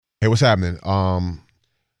Hey, what's happening?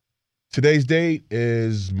 Today's date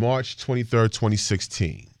is March 23rd,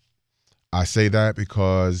 2016. I say that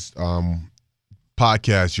because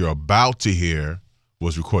podcast you're about to hear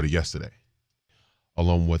was recorded yesterday,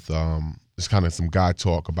 along with just kind of some guy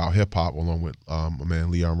talk about hip hop, along with my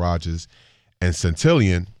man Leon Rogers and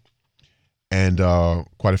Centillion. And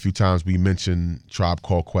quite a few times we mentioned Tribe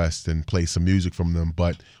Called Quest and play some music from them.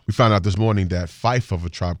 But we found out this morning that Phife of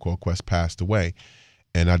A Tribe Called Quest passed away.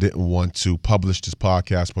 And I didn't want to publish this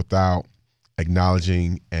podcast without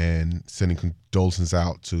acknowledging and sending condolences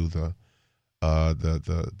out to the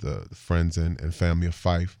friends and family of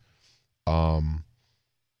Phife. And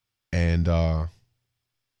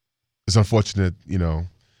it's unfortunate,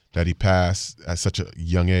 that he passed at such a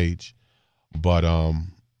young age. But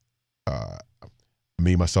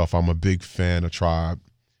me, myself, I'm a big fan of Tribe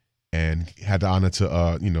and had the honor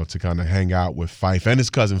to, to kind of hang out with Phife and his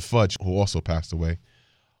cousin Fudge, who also passed away.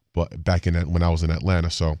 But back when I was in Atlanta,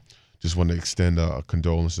 so just want to extend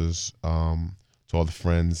condolences to all the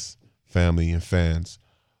friends, family, and fans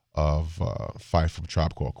of Phife from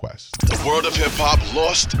Tribe Called Quest. The world of hip hop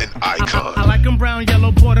lost an icon. I like them brown,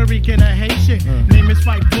 yellow, Puerto Rican, and Haitian. Name is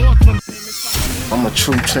Phife Dawg. I'm a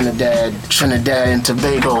true Trinidad and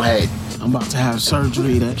Tobago head. I'm about to have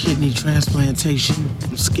surgery, that kidney transplantation.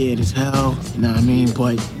 I'm scared as hell, you know what I mean?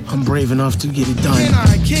 But I'm brave enough to get it done. Can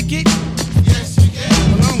I kick it? Yes, you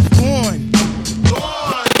can. Well, I'm born.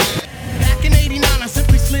 Back in 89, I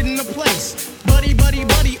simply slid into place. Buddy,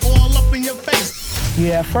 all up in your face.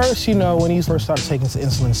 Yeah, at first, when he first started taking his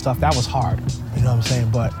insulin and stuff, that was hard, you know what I'm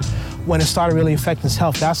saying? But when it started really affecting his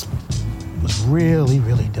health, that was really,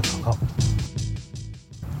 really difficult.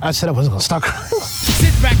 I said I wasn't gonna start crying.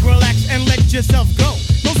 Sit back, relax, and let yourself go.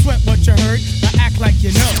 Don't sweat what you heard, but act like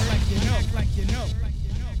you know.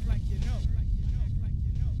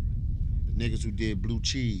 The niggas who did Blue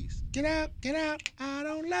Cheese. Get up, I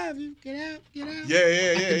don't love you. Get up.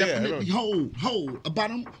 Yeah. Hold, about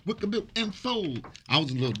them, wick a bit and fold. I was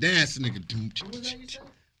a little dancing nigga. What was that you said?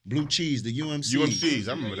 Blue Cheese, the UMCs. UMCs,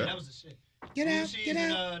 I remember that. That was the shit. Get up,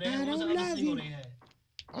 I don't love you.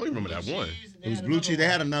 I don't even remember that one. It was Blue Cheese. They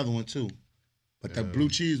had another one too. But the Blue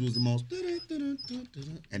Cheese was the most.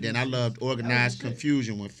 And then I loved Organized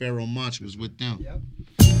Confusion when Pharaoh Monch was with them. Yep.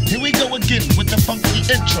 Here we go again with the funky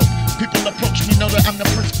intro. People approach me, know that I'm the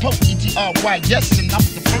Prince Pope, E-T-R-Y, yes, and I'm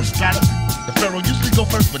the first batter. The Pharaoh usually go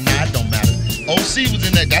first, but nah, it don't matter. OC was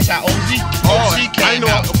in that. That's how OC came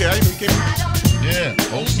out. Okay, I didn't know he came out. Yeah,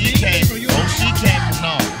 OC came from He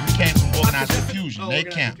came from Organized Confusion. They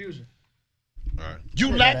can't. Right.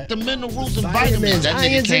 You lack the minerals and vitamins. That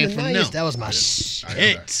nigga came from them. That was my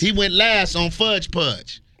shit. He went last on Fudge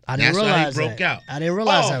Pudge. I didn't realize how he broke out. I didn't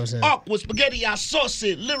realize that was him. With spaghetti, I sauce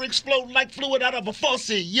it. Lyrics flow like fluid out of a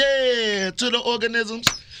faucet. Yeah, to the organisms.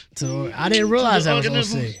 So I didn't realize that was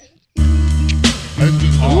organisms. OC.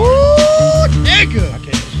 Ooh,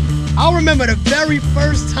 nigga. I remember the very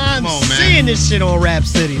first time seeing this shit on Rap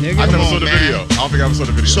City, nigga. I never saw the video. I don't think I ever saw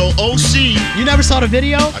the video. So OC. You never saw the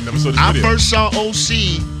video? I never saw the video. I first saw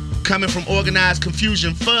OC coming from Organized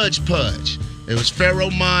Confusion Fudge Pudge. It was Pharaoh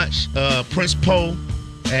Monch, Prince Poe,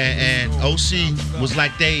 and OC was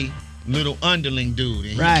like they little underling dude,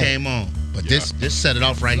 and he came on. But this set it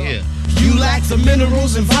off right here. You lack the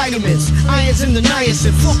minerals and vitamins. Irons in the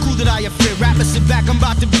niacin. So cool that I fear. Rappers sit back, I'm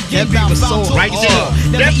about to begin. That beat was so right there.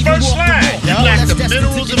 That first line. You lack the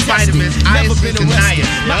minerals and vitamins. Irons in the niacin.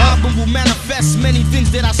 My album will manifest many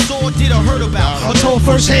things that I saw, did, or heard about. Or told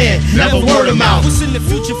firsthand, never word of mouth. What's in the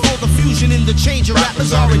future for the fusion and the change?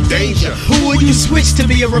 Rappers are in danger. Who will you switch to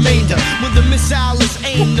be a remainder? When the missile is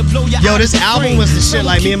aimed to blow your Yo, this album was the shit.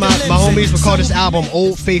 Like, me and my homies would call this album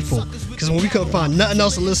Old Faithful. Because when we couldn't find nothing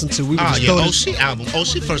else to listen to, we would just throw this. OC album.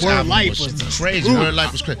 OC first Word album Life was crazy. Word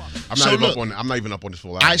Life was crazy. I'm not even up on this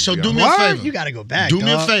full album. All right, so do me a favor. You gotta go back. Do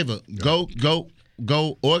me a favor. Go.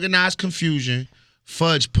 Organized Confusion,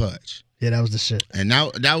 Fudge Pudge. Yeah, that was the shit. And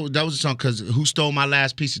that was the song because Who Stole My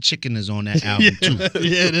Last Piece of Chicken is on that album too.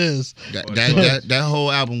 Yeah, it is. That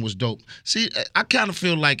whole album was dope. See, I kind of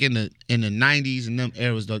feel like in the 90s and them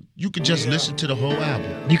eras, though, you could just listen to the whole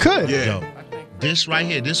album. You could. Yeah. Yo, this right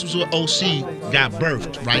here, this was what OC got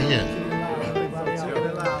birthed right here.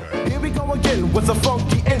 Here we go again with a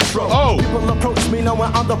funky intro. Oh. People approach me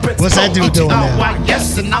knowing I'm the Prince. What's that dude doing now?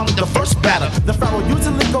 Yes, and I'm the first batter. The Pharaoh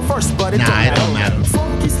usually go first, but it don't matter.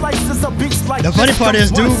 Funky slices of beats like The funny part is,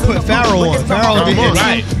 dude put Pharaoh on. Pharaoh did it.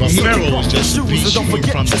 Right, but Pharaoh was just a beast from the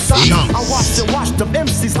jump. I watch them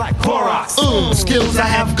MCs like Clorox. Skills I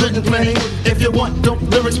have good and plenty. If you want dope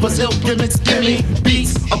lyrics, but ill gimmicks, give me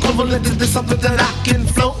beats equivalent to something that I can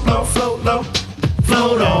float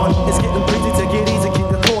on. It's getting crazy to get easy, keep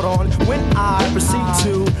the court on. when I proceed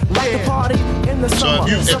to rock the party in the So summer.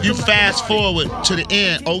 if you fast forward to the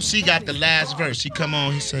end, OC got the last verse. He come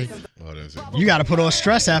on, he say, Oh, that's it. You got to put on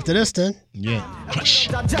stress after this, then. yeah, crush.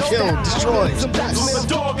 Kill, destroy.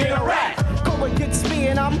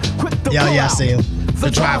 Yeah, I see him. The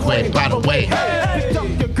driveway, by the way,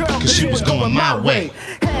 cause she was going my way.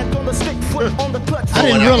 I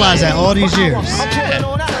didn't realize that all these years.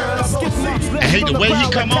 And hey, the way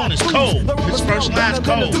he come on is cold. His first line's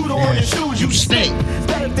cold. You stink.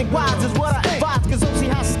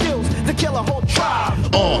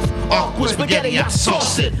 Off, awkward spaghetti, I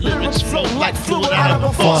sauce it. Lyrics flow like fluid out of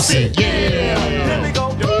a faucet. Yeah.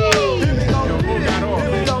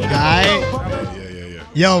 Alright.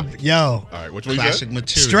 Yeah. Yo. All right, which one you Classic said?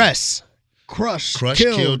 material. Stress. Crush,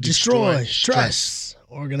 kill, destroy. Stress.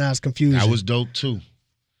 Organized confusion. That was dope too.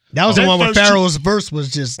 That was the That one where first Pharaoh's verse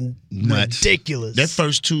was just Nuts. ridiculous. That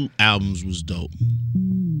first 2 albums was dope.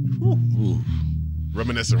 Ooh.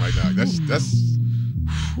 Reminiscing right now. That's.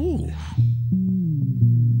 Ooh.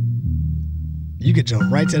 You could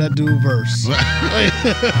jump right to that dude verse. You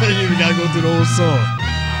even gotta go through the whole song.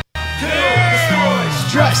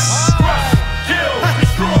 Stress.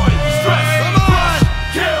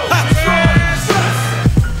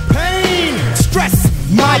 Pain, stress,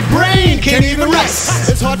 my brain can't even rest.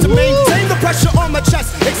 It's hard to maintain the pressure on my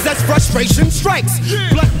chest. Excess frustration strikes.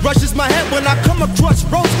 Blood rushes my head when I come across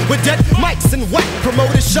roads with dead mics and whack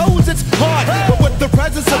promoted shows. It's hard, but with the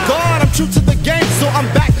presence of God, I'm true to the game, so I'm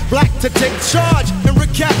back black to take charge and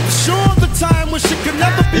recap. Sure, the time when shit could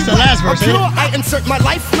never be It's the last verse, I'm pure, ain't I insert my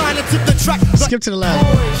lifeline into the track. Skip to the last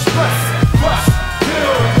one. Stress, crush,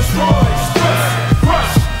 kill, destroy. Stress,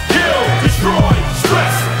 crush, kill, destroy.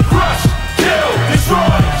 Stress, crush, kill,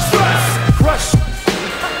 destroy. Stress, crush.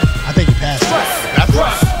 I think he passed.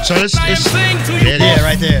 So it's Yeah,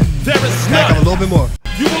 right there. There is Back up a little bit more.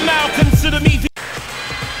 You will now consider me the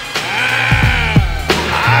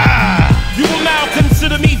You will now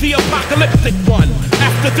consider me the apocalyptic one.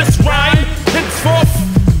 After this rhyme, henceforth,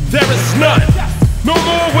 there is none. No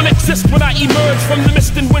more will exist when I emerge from the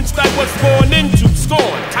mist in which I was born into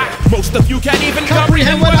scorn. Most of you can't even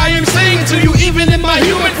comprehend what I am saying to you, even in my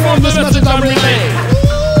human form. This message I'm relaying.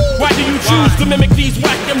 Why do you choose to mimic these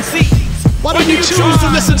whack MCs? Why do you choose to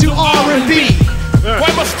listen to R&B? Why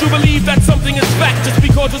must you believe that something is fact just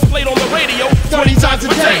because it's played on the radio 20 times a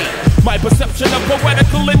day? My perception of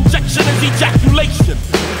poetical injection is ejaculation.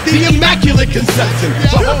 The immaculate conception.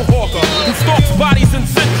 The whole hawker who stalks bodies in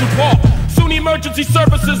Central Park. Soon emergency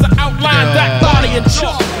services outline that body in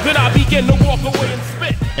chalk. Then I begin to walk away and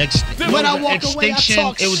spit. When I walk away, I Extinction.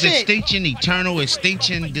 talk It was shit. Extinction, Eternal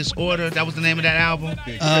Extinction Disorder. That was the name of that album.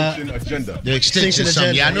 Extinction Agenda. The Extinction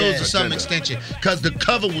something. Yeah, I knew it was Agenda. some extension because the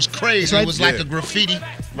cover was crazy. right It was like there. a graffiti.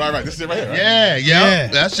 Right. This is it right here. Right? Yeah, Yeah.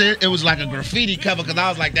 That's it. It was like a graffiti cover because I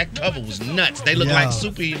was like, that cover was nuts. They look Yeah. like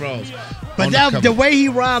superheroes. But on that, cover. the way he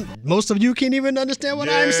rhymed, most of you can't even understand what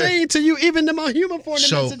I'm Yeah. saying to you, even in my human form, the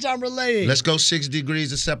So, message I'm relaying. Let's go 6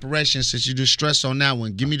 degrees of separation since you do stress on that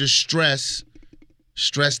one. Give me the stress.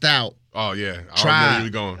 Stressed out. Oh yeah. I Try. don't know where you're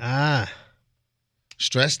going.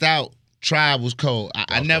 Stressed out. Tribe was cold.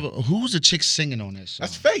 I never. Who's the chick singing on that song?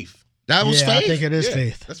 That's Faith. That was yeah, Faith. I think it is Yeah,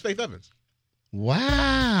 Faith. That's Faith Evans.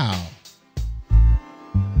 Wow.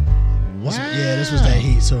 Wow. Yeah, this was that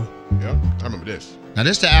heat. So Yeah, I remember this. Now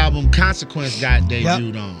this the album Consequence got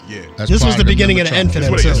debuted on. Yeah. That's This was part the beginning of the end for This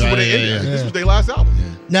them is too. what they Right, ended. yeah. This was their last album.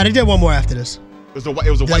 Now they did one more after this. It was a white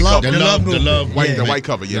The cover. love, The the love- love the movement. love- White, Yeah. the white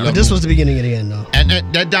cover. Yeah. But this was the beginning of the end, though. And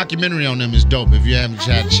that documentary on them is dope if you haven't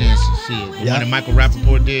had a chance to see it. The Yeah. one that Michael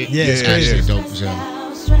Rappaport did. Yeah, it's it's crazy. actually dope as hell.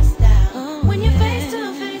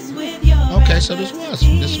 Okay, so this was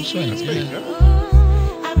Faith.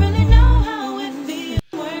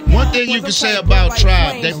 One thing you can say about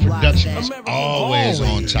Tribe, their production is always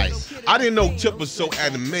on tight. I didn't know Tip was so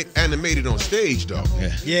animated on stage though.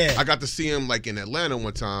 Yeah. I got to see him like in Atlanta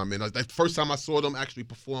one time, and that's the first time I saw them actually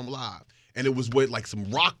perform live. And it was with like some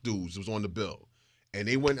rock dudes was on the bill. And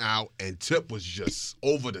they went out, and Tip was just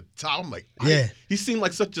over the top. I'm like, Yeah. he seemed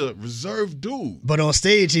like such a reserved dude. But on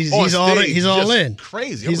stage, he's On all stage, he's all just in.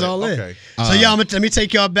 crazy. He's I'm all like, in. okay. So y'all, let me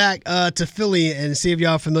take y'all back to Philly and see if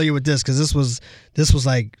y'all are familiar with this, because this was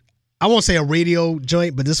like, I won't say a radio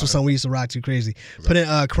joint, but this was something we used to rock to crazy. Put in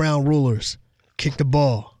Crown Rulers, Kick the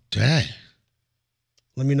Ball. Dang.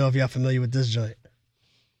 Let me know if y'all familiar with this joint.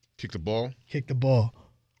 Kick the ball. Kick the Ball.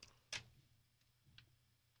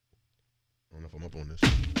 I don't know if I'm up on this.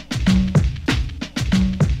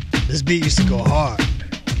 This beat used to go hard.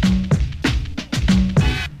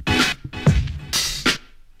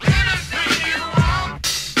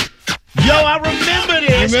 Yo, I remember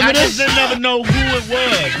this. Remember I this? just didn't never know who it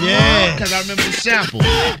was. Yeah. Because I remember the sample.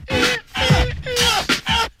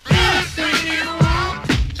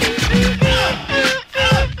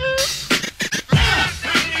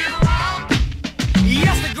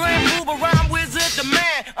 Yes, the grand mover, rhyme wizard, the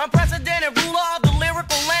man, unprecedented ruler of the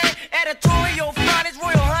lyrical land, editorial, finest,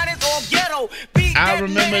 royal highness, or ghetto. I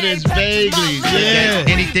remember this vaguely. Yeah.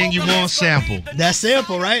 Anything you want sample. That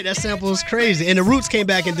sample, right? That sample is crazy. And the Roots came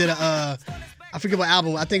back and did a, I forget what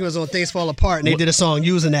album. I think it was on Things Fall Apart, and they did a song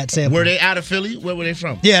using that sample. Were they out of Philly? Where were they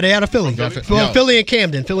from? Yeah, they out of Philly. Philly? Well, Yo. Philly and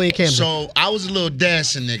Camden. So I was a little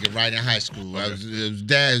dancing nigga right in high school. It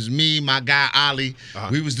was me, my guy Ollie.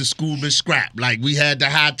 We was the school been scrap. Like we had the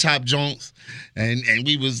high top joints, and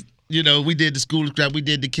we was, you know, we did the school scrap. We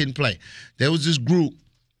did the kid and play. There was this group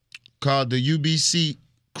called the UBC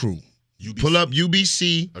crew. Pull up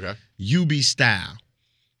UBC, Okay. UB style,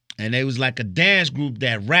 and they was like a dance group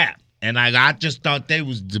that rap. And I just thought they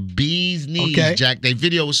was the bee's knees, Okay. Jack. Their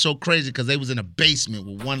video was so crazy because they was in a basement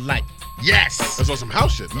with one light. Yes. That's on some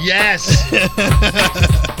house shit, though. Yes. And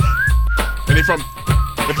they from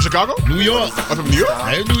Chicago? New York. Oh, from New York?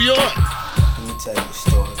 Hey, New York. Let me tell you a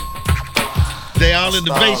story. They all in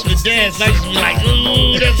the basement dance. I used to be like,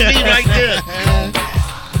 ooh, that's me right there.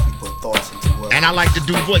 People thoughts into words. And I like to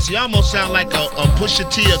do voice. He almost sound like a Pusha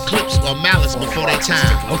T, Eclipse, or Malice before their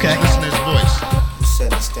time. Okay. Listen to his voice. You set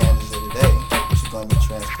the standards of the day. She's gonna be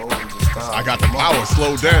transposed into style. I got the power.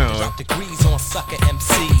 Slow down. Drop degrees on sucker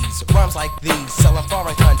MCs. Rhymes like these, selling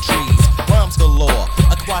foreign countries. Rhymes galore,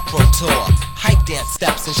 a quattro tour. Hype dance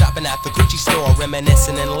steps and shopping at the Gucci store.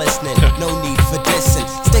 Reminiscing and listening, no need for dissing.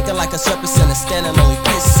 Sticking like a surface and a standing only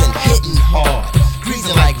pissing. Hitting hard,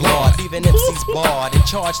 greasing like Lord. Leaving MCs barred and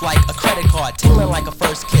charged like a credit card. Tingling like a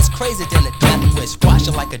first kiss, crazy than a death wish. Wash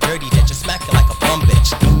it like a dirty ditch, or smack it like a bum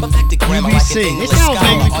bitch. Perfected grammar like an UBC. English They sound scholar.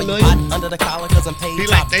 vaguely Are you familiar. hot under the collar cause I'm paid He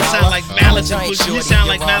top like, they dollar? sound like Malice and Giant Pusha. He shorty, sound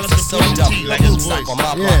your like rhymes Malice and are so Pusha dumb. T, like his voice. On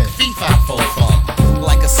my Yeah. block, FIFA,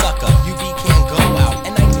 like a sucker. UB can't go out.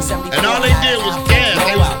 In 1974, And all they did was dance.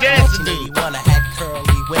 They was dancing, dude. 1981, I had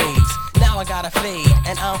curly waves. Now I got a fade,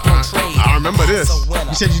 and I'm from trade. I remember this.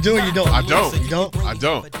 You said you do or you don't? I don't. You don't? I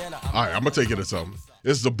don't. All right, I'm going to take you to something.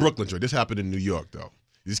 This is a Brooklyn joint. This happened in New York, though.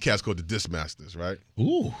 These cats called the Disc Masters, right?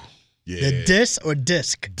 Ooh. Yeah. The disc or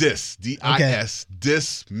disc? Disc. D-I-S.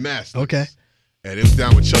 Disc Masters. Okay. And it was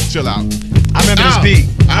down with Chuck Chill Out. I remember this beat.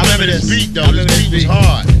 I remember this beat, though. I remember This beat was beat.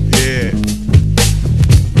 hard. Yeah.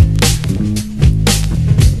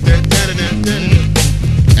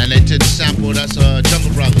 And they did the sample. That's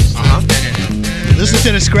Jungle Brothers. Listen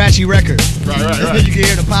to the scratchy record. Right. Then you can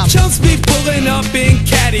hear the pop. Chumps be pulling up in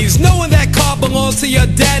caddies, knowing that car belongs to your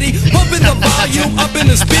daddy. Pumping the volume up in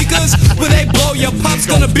the speakers. When they blow, your pop's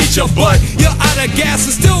gonna beat your butt. You're out of gas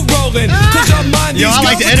and still rolling. Cause your mind Yo, these I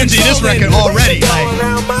like the girls are energy of this controlling. record already. Go Like,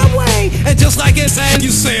 around my way. And just like it's and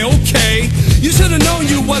you say, okay. You should have known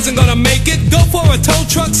you wasn't gonna make it. Go for a tow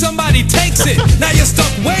truck, somebody takes it. Now you're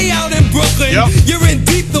stuck way out in Brooklyn. Yep. You're in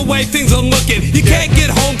deep the way things are looking. You can't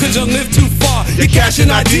get home cause you live too far. Your cash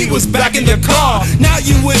and ID was back in the car. Now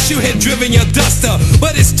you wish you had driven your Duster,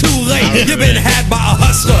 but it's too late. You've been had by a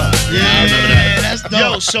hustler. yeah, that's dope.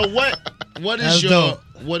 Yo, so what That's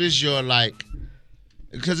is your like?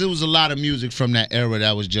 Because it was a lot of music from that era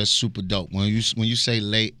that was just super dope. When you say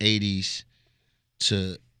late '80s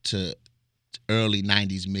to early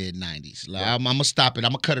 '90s, mid '90s, like I'm gonna stop it.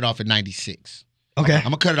 I'm gonna cut it off at '96. Okay. I'm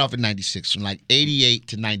gonna cut it off at '96 from like '88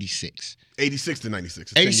 to '96. 86 to 96.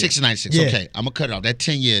 It's 10 86 years. to 96. Yeah. Okay, I'm gonna cut it off. That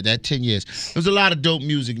 10 years. There's a lot of dope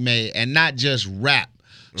music made, and not just rap.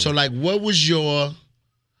 So like, what was your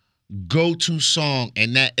go-to song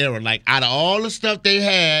in that era? Like, out of all the stuff they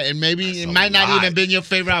had, and maybe it might not even have been your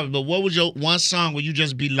favorite album, but what was your one song where you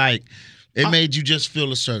just be like, it made you just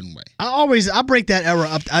feel a certain way? I break that era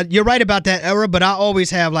up. You're right about that era, but I always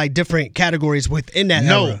have like different categories within that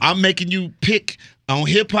No, era. I'm making you pick on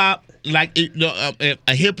hip hop, like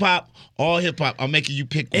a hip hop, all hip hop. I'm making you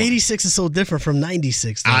pick one. 86 is so different from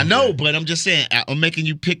 96. Though. I know, but I'm just saying, I'm making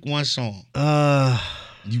you pick one song.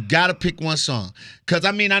 You gotta pick one song. Cause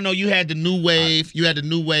I mean, I know you had the new wave,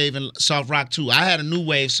 and soft rock too. I had a new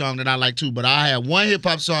wave song that I like too, but I had one hip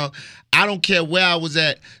hop song. I don't care where I was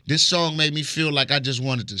at. This song made me feel like I just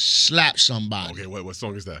wanted to slap somebody. Okay, what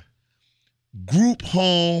song is that? Group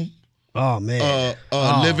Home. Oh man.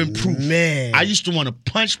 Living Proof. Man. I used to want to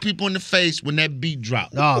punch people in the face when that beat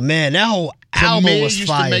dropped. Oh man, that whole To album me, was it used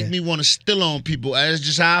fire. to make me want to steal on people. That's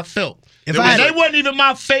just how I felt. If I had They wasn't even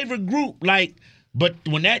my favorite group. Like, But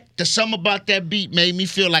when the something about that beat made me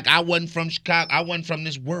feel like I wasn't from Chicago. I wasn't from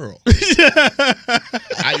this world.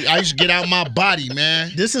 I used to get out my body,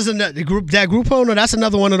 man. This is another group. That Group Owner. That's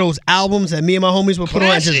another one of those albums that me and my homies would put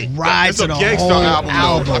on and just ride It's to a the gangsta whole album.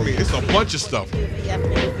 album. Though. I mean, it's a bunch of stuff.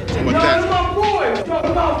 But that,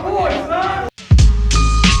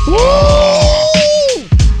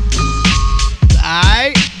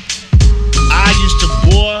 Alright. I used to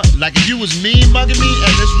bore, like if you was mean mugging me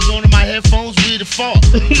and this was on in my headphones, we'd have fought.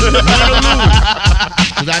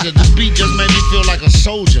 Because this beat just made me feel like a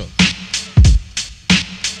soldier.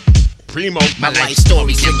 Primo. My life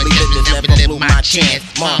story simply living, never blew my chance.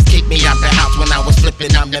 Mom kicked me out the house when I was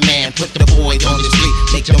flipping, I'm the man. Put the boys on the street,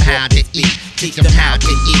 make them how to eat. Teach them how to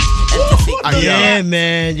eat. Yeah,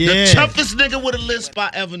 man, yeah. The toughest nigga with a lisp I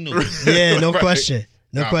ever knew. Yeah, no Right. question.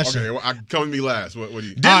 No question. Okay, well, come with me last. What do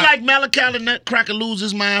you? Didn't like Malachi the Nutcracker lose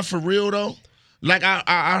his mind for real though? Like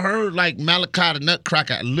I heard like Malachi the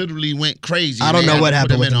Nutcracker literally went crazy. I don't know what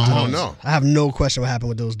happened with them. I don't know. I have no question what happened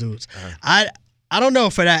with those dudes. I don't know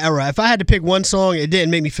for that era. If I had to pick one song, it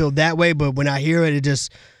didn't make me feel that way, but when I hear it, it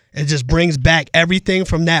just brings back everything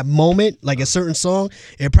from that moment, like a certain song.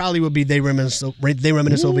 It probably would be They Reminisce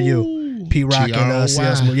Over You, Pete Rock and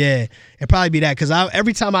C.L. Smooth. Yeah, it'd probably be that because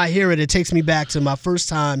every time I hear it takes me back to my first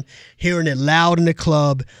time hearing it loud in the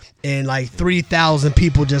club and like 3,000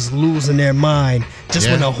 people just losing their mind just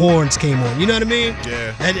when the horns came on. You know what I mean?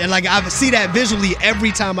 Yeah. And like I see that visually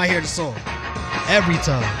every time I hear the song. Every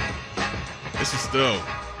time. This is still.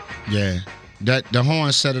 Yeah. The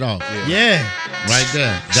horn set it off. Yeah. Right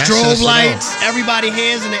there. That Strobe sets it lights, off. everybody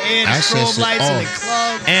hands in the air, the That sets strobe it lights in the off.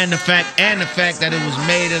 club. And the fact that it was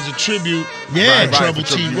made as a tribute Yeah. by Trouble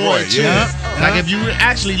for T. Trouble Roy. Roy, too. yeah. Like if you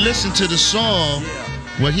actually listen to the song,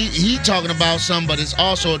 well he talking about something, but it's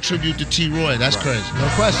also a tribute to T. Roy. That's crazy. No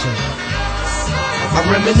question. I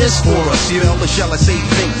reminisce for us, still, or shall I say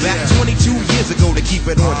think back 22 years ago to keep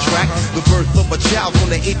it on track. The birth of a child on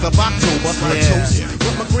the 8th of October. A toast.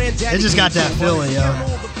 But my granddaddy It just got that feeling, yo.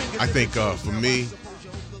 I think for me,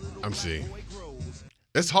 I'm seeing.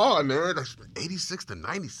 It's hard, man. That's 86 to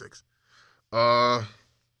 96. One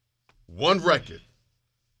record.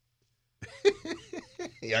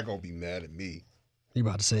 Y'all gonna be mad at me. You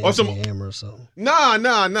about to say Or some- Hammer or something? Nah.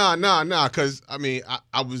 Cause I mean,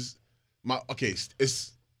 I was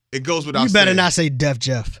it goes without You better saying. not say Def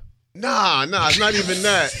Jeff. Nah, it's not even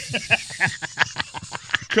that.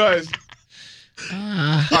 Cause all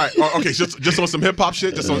right, okay, just on some hip hop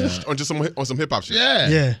shit, just on some hip hop shit. Yeah.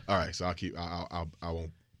 Yeah. All right, so I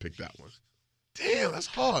won't pick that one. Damn, that's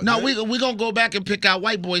hard. No, man. we gonna go back and pick our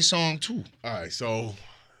white boy song too. All right, so,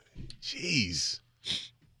 jeez,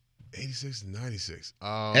 86 and 96.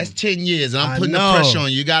 That's 10 years, and I'm I putting know. the pressure on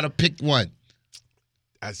you. You gotta pick one.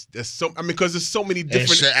 That's so. I mean, because there's so many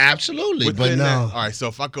different. Absolutely, but within no. that. All right, so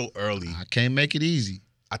if I go early, I can't make it easy.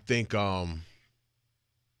 I think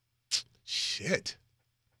shit.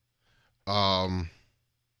 I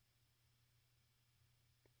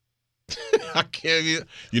can't even.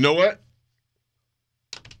 You know what?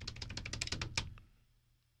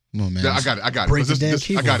 Come on, man. I got it. Break the damn I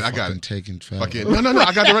keyboard. got it. Fucking taking forever. Fucking, no.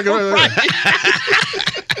 I got the record. Right.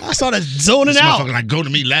 I started zoning This out. motherfucker like go to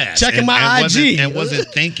me last. Checking my IG. And wasn't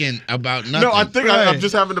thinking about nothing. No, I think Right. I'm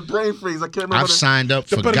just having a brain freeze. I can't remember. I've signed up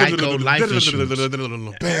for Geico Life Insurance.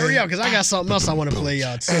 Hurry up, because I got something else I want to play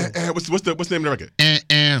y'all too. What's the name of the record?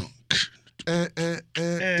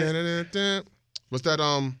 What's that?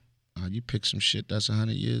 Oh, you pick some shit that's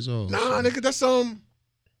 100 years old. Nah, nigga, that's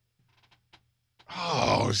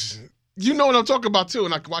you know what I'm talking about too,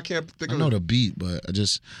 and I can't think I of know it. the beat, but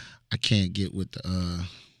I can't get with the.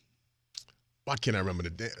 Why can't I remember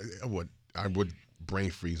the? I would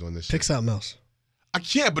brain freeze on this. Pick shit. something else. I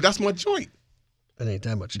can't, but that's my joint. It ain't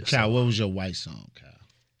that much. Kyle, what was your white song, Kyle?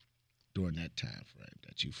 During that time frame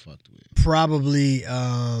that you fucked with. Probably Your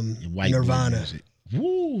white boy Nirvana. music.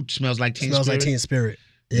 Woo! Smells like Teen Smells Spirit. like Teen Spirit.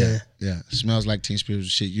 Yeah. Yeah. Smells like Teen Spirit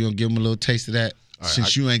shit. You gonna give them a little taste of that? All right,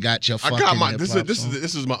 Since you ain't got your fucking I got my. hip-hop This song?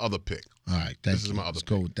 is my other pick. All right, thank This is you. my other Let's pick.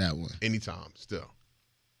 go with that one. Anytime, still.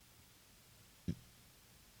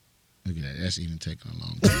 Look at that. That's even taking a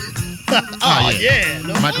long time. Oh yeah.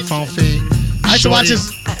 No. Microphone feed. I used to watch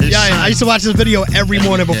this. I used to watch this video every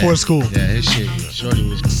morning before school. Yeah, his shit. Shorty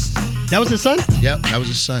was. That was his son? Yep, that was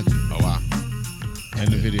his son Oh wow.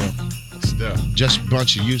 in the video. Still. Just a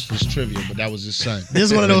bunch of useless trivia, but that was his son. This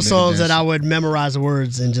is one of those Nigga songs that I dancing. would memorize the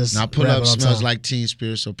words and just Now pull rap up it all the Smells time. Like Teen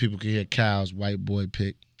Spirit so people can hear Kyle's white boy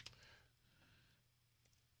pick.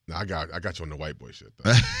 No, I got you on the white boy shit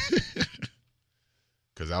though.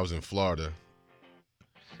 Cause I was in Florida.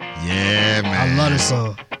 Yeah, man. I love this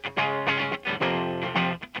song.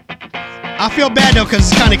 I feel bad though because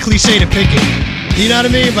it's kind of cliche to pick it. You know what I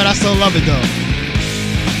mean? But I still love it though.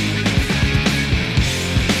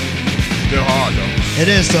 Still hard though. It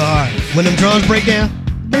is still hard. When them drums break down.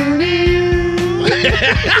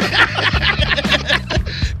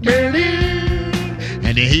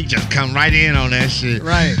 And then he just come right in on that shit.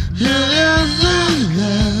 Right.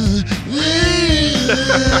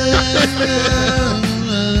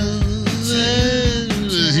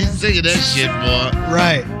 He's singing that shit, boy.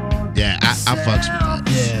 Right. Yeah, I fucks with that.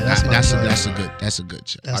 Yeah, that's a good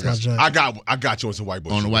shit. That's my joint. I got you on some white boy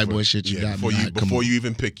shit. On the white boy shit you got me. Before you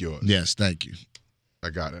even pick yours. Yes, thank you. I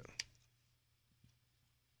got it.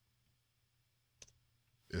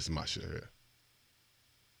 This is my shit here.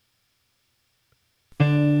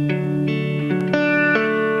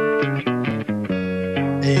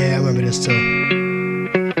 Yeah, I remember this too.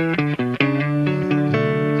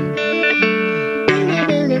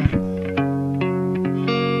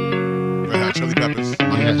 Red Hot Chili Peppers.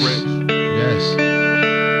 Yes.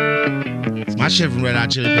 My shit from Red Hot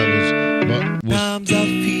Chili Peppers. Sometimes I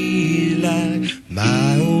feel like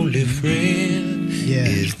my only friend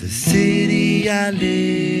is the city I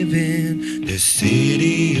live in, the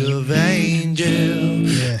city of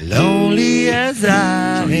angels. Lonely as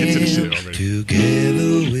I am,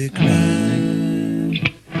 together we climb.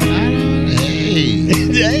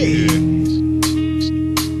 Hey.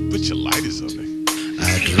 Put your lighters up, man.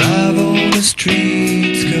 I drive on the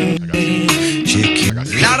streets, chicken.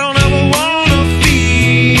 I don't ever wanna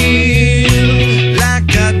feel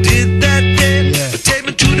like I did that day. Take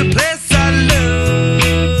me to the place I love.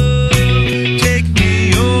 Take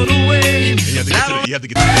me all the way. You have to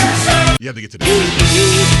get to the You have to get to the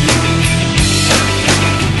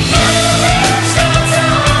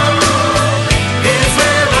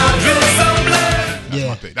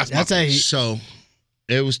That's my thing. So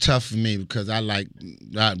it was tough for me because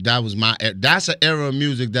that's an era of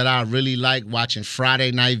music that I really like watching.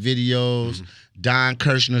 Friday night videos, Don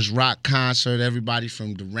Kirshner's rock concert, everybody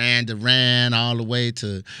from Duran all the way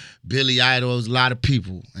to Billy Idol. It was a lot of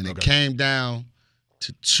people, and it came down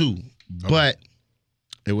to two. But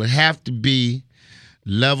it would have to be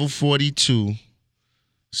Level 42,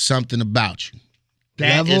 Something About You.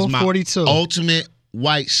 That Level is my 42. ultimate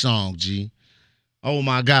white song, G. Oh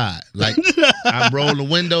my God. Like, I roll the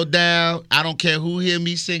window down. I don't care who hear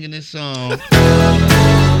me singing this song. This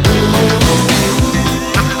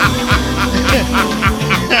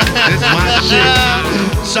my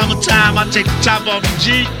shit. Summertime, I take the top off the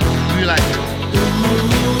Jeep. Be like,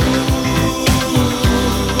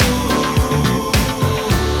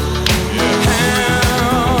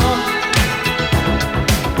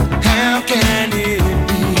 how can it be?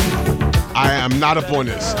 I am not up on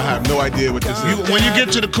this. I have no idea what this is. when you get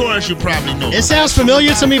to the chorus, you'll probably know. It sounds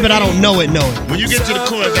familiar to me, but I don't know it. When you get to the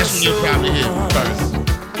chorus, that's when you'll probably hear it.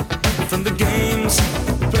 From the games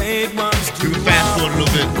played once. You can fast forward a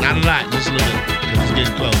little bit. Not a lot, just a little bit. Because it's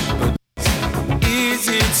getting close. Is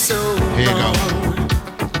it so Here you go. wrong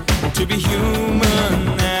to be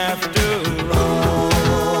human after all?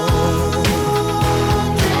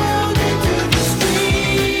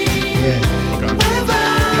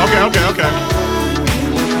 Okay.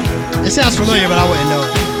 It sounds familiar, but I wouldn't know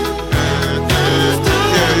it.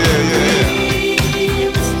 Yeah.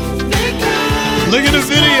 Look at the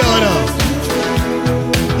video though.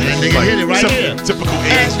 And that nigga hit it right here. Typical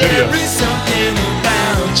 80s video. There is something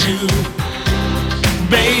about you,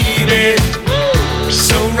 baby.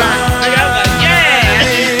 So right.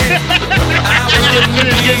 I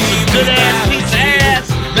was getting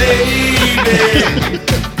baby.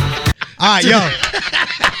 All right, yo.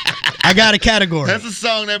 I got a category. That's a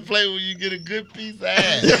song that play when you get a good piece of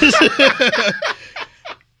ass.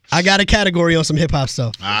 I got a category on some hip hop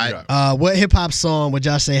stuff. All right. What hip hop song would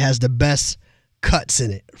y'all say has the best cuts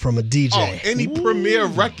in it from a DJ? Oh, any premier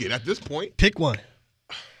record at this point. Pick one.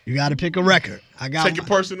 You got to pick a record. Take it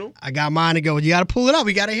personal. I got mine to go. You got to pull it up.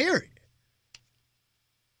 We got to hear it.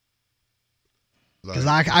 Because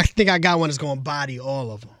I think I got one that's going to body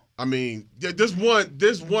all of them. I mean, there's one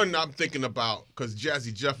I'm thinking about because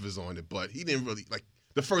Jazzy Jeff is on it, but he didn't really like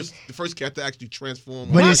the first cat to actually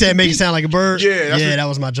transform. When you said make it sound like a bird, yeah, that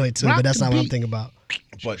was my joint too, but that's not what I'm thinking about.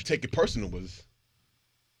 But Take It Personal was,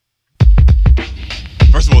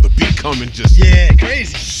 first of all, the beat coming just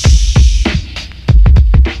crazy.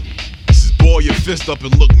 This is ball your fist up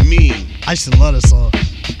and look mean. I used to love this song.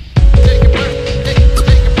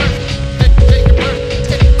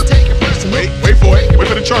 Wait for it. Wait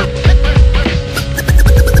for the chirp.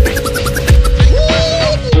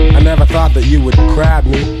 I never thought that you would grab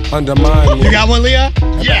me, undermine me. You got one, Leah?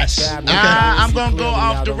 Yes. I'm going to go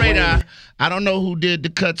off the radar. I don't know who did the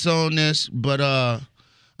cuts on this, but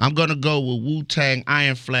I'm gonna go with Wu-Tang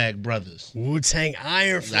Iron Flag Brothers. Wu-Tang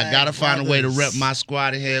Iron Flag. I gotta find a way to rep my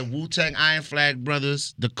squad in here. Wu-Tang Iron Flag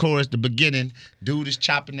Brothers. The chorus, the beginning. Dude is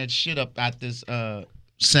chopping that shit up at this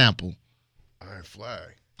sample. Iron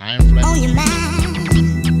Flag. Iron Flag. On your mind.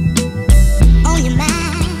 On your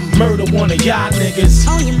mind. Murder one of y'all niggas.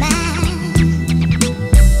 On your mind.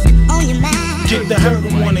 On your mind. Get the hurt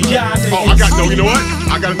of one of y'all niggas. Oh, you know what?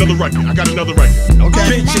 I got another record.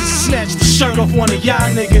 Okay. Bitches snatch the shirt off one of y'all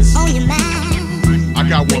niggas. On your mind. I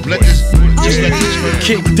got one. Let this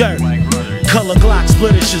Kick dirt. Color Glock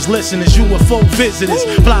splitters, listeners, UFO visitors,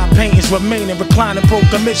 fly paintings, remaining reclining pro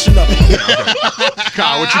commissioner.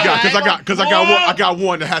 Kyle, what you got? Because I got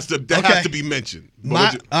one that has to be mentioned.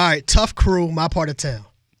 All right, Tough Crew, My Part of Town.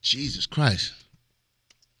 Jesus Christ.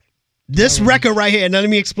 This record right here, now let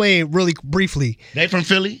me explain really briefly. They from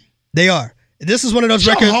Philly? They are. This is one of those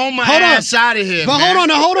records. Hold my ass out of here, but man.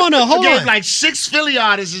 hold on. Like 6 Philly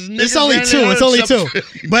artists. It's only two.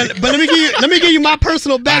 But let me give you my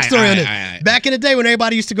personal backstory on it. Back in the day when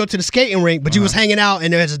everybody used to go to the skating rink, but you was hanging out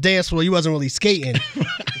and there was a dance floor, you wasn't really skating.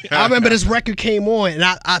 I remember this record came on and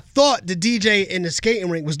I thought the DJ in the skating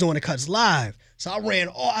rink was doing the cuts live. So I ran.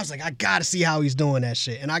 I was like, I gotta see how he's doing that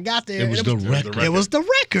shit. And I got there. It was the record. It was the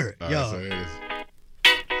record. Yo. So it is.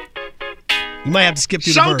 You might have to skip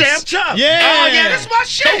through the verse. So damn tough. Yeah. Oh, yeah, that's my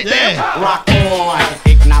shit. Yeah. Rock on,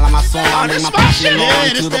 acknowledge my song. Oh, that's my shit.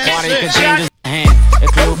 Yeah, to the party,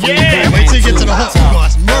 Wait till you get to the hook. You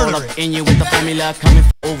must murder it. In you with the formula coming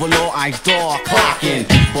overload, I door clocking.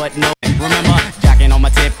 But no, remember, jacking on my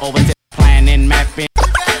tip, over tip, planning, mapping.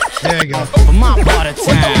 There you go. For my part of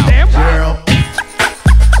town. Girl.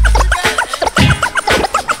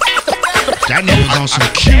 That nigga's on some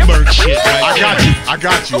Q-Bird shit right there. I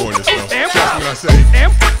got you on this, though. Trust me when I say.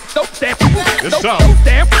 It's tough.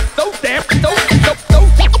 That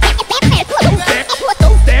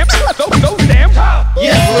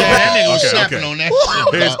nigga was snapping on that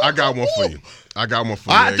shit. I got one for you.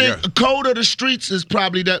 I think Code of the Streets is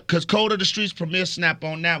probably that, because Code of the Streets premier snap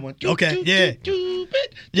on that one. Okay, yeah.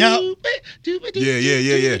 Yeah.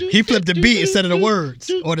 He flipped the beat instead of the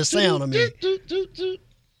words or the sound, I mean.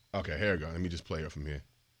 Okay, here we go. Let me just play it from here.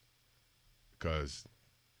 Because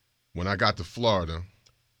when I got to Florida, let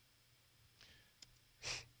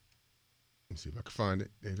me see if I can find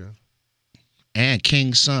it. There you go. And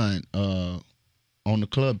King's Son on the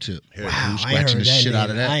club tip. Wow, I ain't heard that out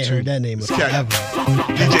of that. I ain't heard that name This forever. cat,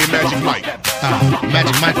 DJ Magic Mike.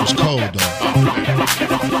 Magic Mike was cold though.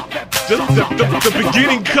 The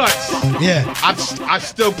beginning cuts. Yeah. I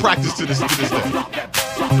still practice to this day.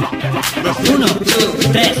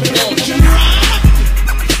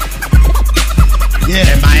 Yeah.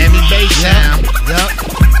 That Miami bass sound. Yep.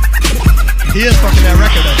 He is fucking that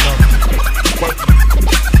record up though.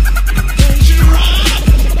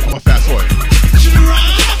 I'm gonna fast forward.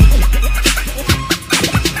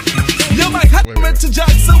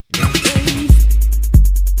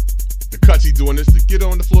 The cuts he doing this to get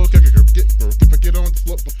on the floor. Get on the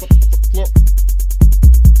floor.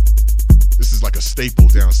 This is like a staple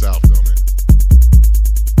down south, though, man.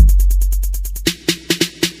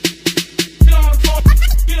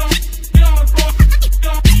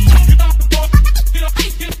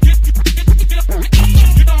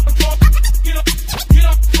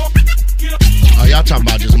 Oh, y'all talking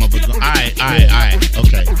about this motherfucker. All right,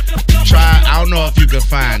 okay. Try. I don't know if you can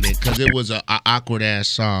find it because it was a awkward ass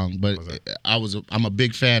song, but I'm a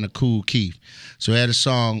big fan of Kool Keith. So he had a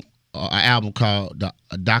song, an album called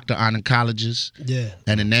Dr. Oncologist. Yeah.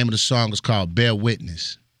 And the name of the song is called Bear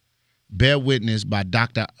Witness. Bear Witness by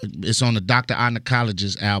Dr. It's on the Dr.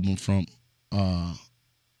 Oncologist album from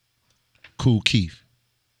Kool Keith.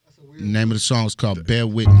 The name of the song is called Bear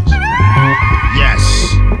Witness. Yes.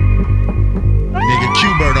 Nigga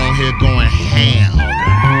Q-Bird on here going ham.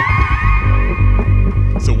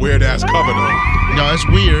 It's a weird ass cover, though. No, it's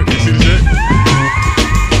weird. You see the shit?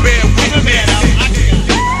 Bear Witness.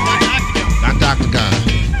 Not Dr. God.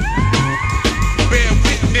 Bear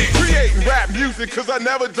Witness. Creating rap music because I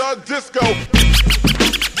never done disco.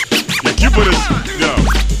 Yeah, Cupid is, yo.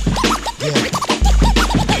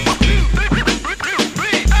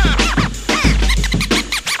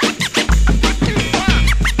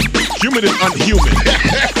 Human is unhuman.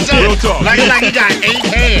 Real talk. Like he got 8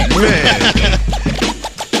 hands. Man.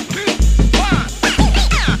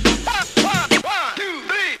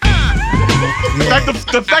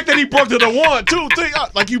 The fact that he broke to the 1, 2, 3,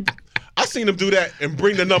 I seen him do that and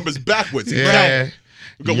bring the numbers backwards. Yeah.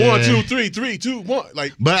 Go 1, 2, 3, 3, 2, 1.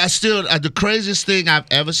 Like, but I still, the craziest thing I've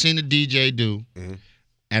ever seen a DJ do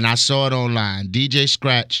and I saw it online. DJ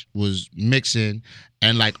Scratch was mixing,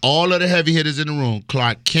 and like all of the heavy hitters in the room,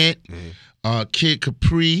 Clark Kent, Kid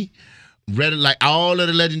Capri, like all of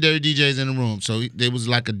the legendary DJs in the room. So there was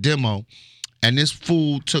like a demo, and this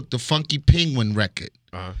fool took the Funky Penguin record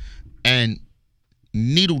and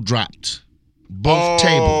needle dropped both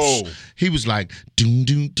tables. He was like, doom,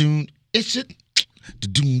 doom, doom, it's it.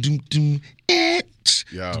 Doom, doom, doom, it's.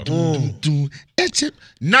 Doom, doom, it's it.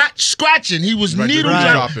 Not scratching. He was needle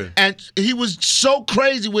dropping. And he was so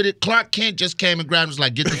crazy with it. Clark Kent just came and grabbed him and was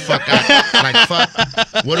like, get the fuck out. Like,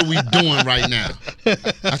 fuck, what are we doing right now?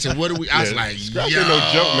 I said, what are we? I was like, Scratch yo. ain't no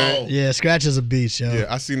joke, man. Yeah, Scratch is a beast, yo. Yeah,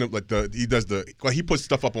 I seen him he puts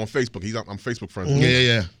stuff up on Facebook. I'm Facebook friends with him.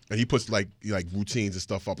 Yeah. And he puts like routines and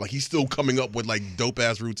stuff up. Like he's still coming up with like dope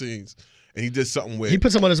ass routines. And he did something with. He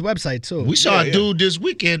puts them on his website too. We saw a dude this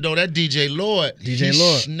weekend though. That DJ Lord. DJ he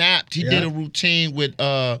Lord snapped. He did a routine with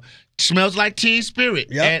Smells Like Teen Spirit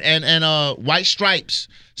and White Stripes,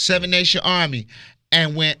 Seven Nation Army,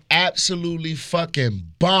 and went absolutely fucking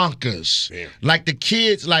bonkers. Damn. Like the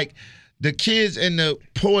kids in the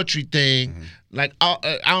poetry thing. Like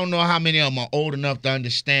I don't know how many of them are old enough to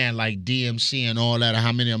understand like DMC and all that, or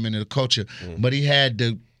how many of them into the culture. But he had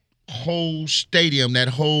the whole stadium, that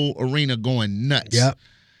whole arena going nuts. Yep.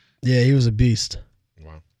 Yeah, he was a beast.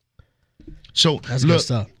 Wow. So that's look, good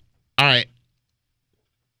stuff. All right.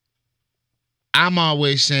 I'm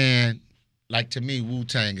always saying, like, to me,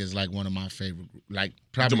 Wu-Tang is like one of my favorite, like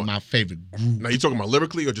probably my favorite group. Now you talking about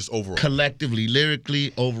lyrically or just overall? Collectively,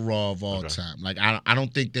 lyrically, overall of all time. Like I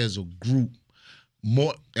don't think there's a group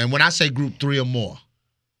more, and when I say group, three or more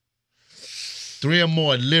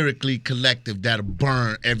lyrically collective that'll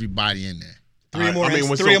burn everybody in there. Three or more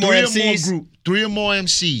MCs. Three or more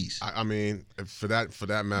MCs. I mean, for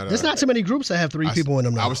that matter, there's not too many groups that have three people in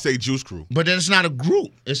them now. I would say Juice Crew. But then it's not a group.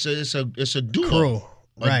 It's a duo. Crew.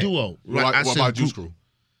 A duo. What about Juice Crew?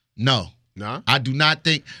 No. Nah? I do not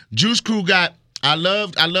think Juice Crew got. I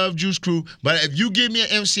love Juice Crew, but if you give me an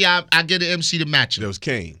MC, I get an MC to match him. There was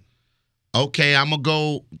Kane. Okay, I'm gonna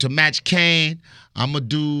go to match Kane. I'm gonna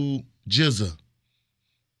do Jizza.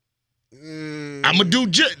 I'm gonna do.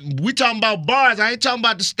 We talking about bars. I ain't talking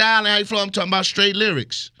about the style and how you flow. I'm talking about straight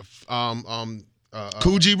lyrics.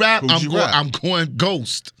 Kool G Rap. Kool G Rap. I'm going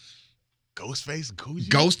Ghost. Ghostface, Kool G.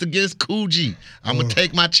 Ghost against Kool G. I'm gonna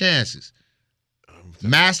take my chances.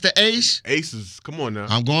 Master Ace. Aces. Come on now.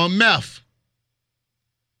 I'm going Meth.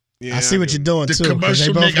 Yeah, I see what you're doing, the too.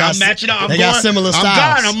 Commercial nigga, I'm matching up. They got similar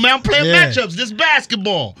styles. I'm playing matchups. This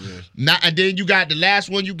basketball. Yeah. And then you got the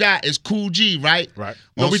last one you got is Kool G, right? Right.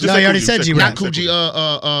 No, you already said G. Not Kool G.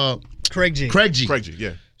 Craig G. Craig G. Craig G,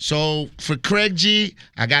 yeah. So for Craig G,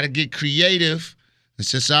 I got to get creative. And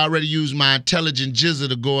since I already used my intelligent Jizza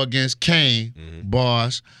to go against Kane,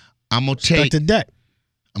 bars, I'm going to take Deck.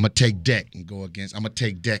 I'm going to take Deck and go against Kool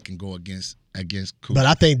G. But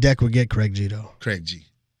I think Deck would get Craig G, though. Craig G.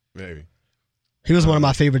 Maybe. He was one of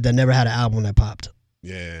my favorite that never had an album that popped.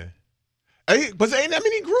 Yeah. But there ain't that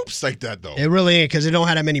many groups like that, though. It really ain't, because they don't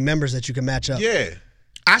have that many members that you can match up. Yeah.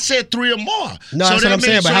 I said three or more. No, that's what I'm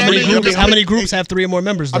saying, but how many groups have three or more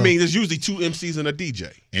members, though? I mean, there's usually two MCs and a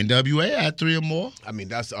DJ. NWA had three or more. I mean,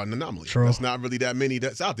 that's an anomaly. True. That's not really that many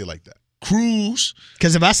that's out there like that. Cruise.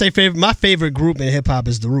 Because if I say my favorite group in hip-hop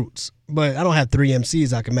is The Roots. But I don't have three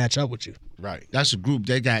MCs I can match up with you. Right. That's a group.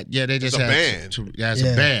 They just have a band. That's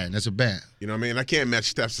a band. That's a band. You know what I mean? I can't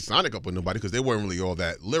match Stetsasonic up with nobody because they weren't really all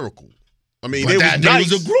that lyrical. I mean, but they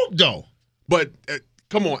was a group, though. But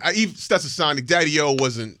come on, even Stetsasonic, Daddy-O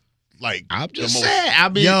wasn't like. I'm just saying.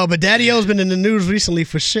 But Daddy-O's been in the news recently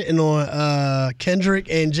for shitting on Kendrick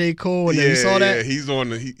and J. Cole. And you saw that? Yeah, he's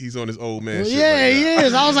on his old man shit. Yeah, right he now.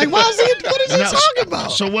 is. I was like, what is he talking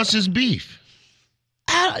about? So what's his beef?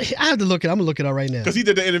 I have to look it. I'm gonna look it up right now. Because he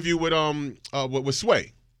did the interview with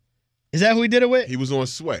Sway. Is that who he did it with? He was on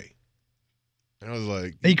Sway. And I was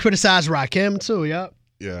like, he criticized Rakim too. Yep.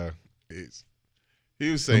 Yeah.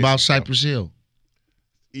 He was saying about Cypress Hill.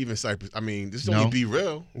 Even Cypress. I mean, this is only Be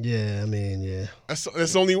Real. Yeah. I mean, yeah. That's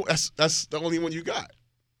the only one you got.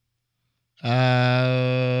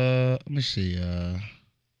 Let me see.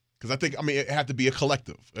 Because I think, it had to be a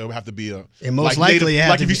collective. It would have to be and most likely,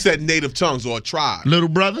 if you said Native Tongues or a tribe. Little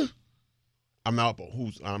Brother. I'm not up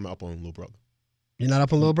on Little Brother. You're not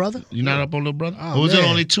up on Little Brother? You're not up on Little Brother? Oh, or was it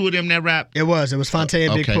only two of them that rap? It was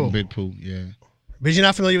Fontaine and Big Pooh. Big Pooh, yeah. But you're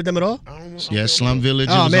not familiar with them at all? I don't know. Yeah, Slum Village.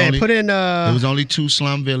 Oh, man, put in... There was only two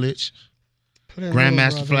Slum Village.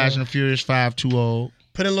 Grandmaster Flash and the Furious 5, Too Old.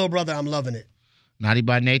 Put in Little Brother, I'm Loving It. Naughty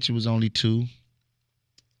by Nature was only two.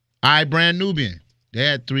 All right, Brand Nubian. They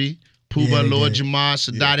had three. Pooh Bah, Lord Jamar,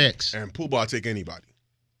 Sadat X. And Pooh Bah take anybody.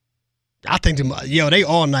 I think they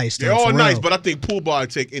all nice. They're all nice, but I think Pool Boy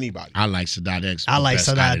would take anybody. I like Sadat X. I like best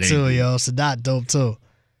out of Sadat they too, group. yo. Sadat dope too.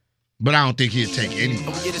 But I don't think he'd take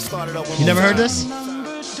anybody. You never heard this?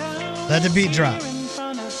 Let the beat drop. I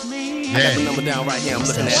got the number down right here. I'm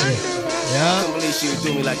looking at it. Yeah. I can't believe she would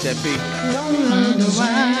do me like that, B. I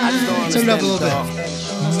just don't Turn it up understand a little it, bit. dog.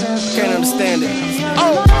 Can't understand it.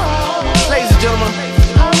 Oh, ladies and gentlemen,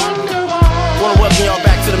 want to welcome y'all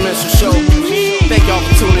back to the Minstrel Show. Thank y'all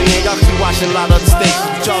for tuning in. Y'all can be watching a lot of other stations,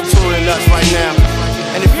 but y'all tuning us right now,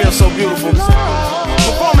 and it feels so beautiful.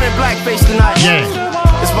 Performing in blackface tonight. Yeah.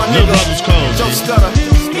 It's my Little nigga, Brother's cold, Joe G. Stutter.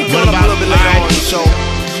 He What coming up about a little bit later Ike? on the show. The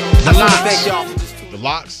I just want to Locks. thank y'all for The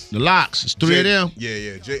Locks. The Locks. It's three of them.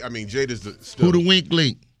 Yeah. Jade is the. Who the Wink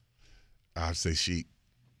Link? I'd say Sheik.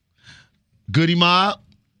 Goody Mob.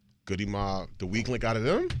 Goody Mob. The weak link out of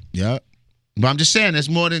them. Yeah. But I'm just saying,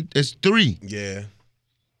 it's three. Yeah.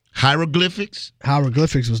 Hieroglyphics.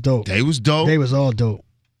 Hieroglyphics was dope. They was dope. They was all dope.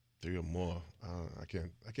 3 or more. I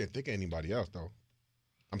can't think of anybody else though.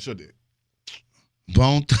 I'm sure they.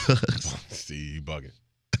 Bone Thugs. See, you bugging.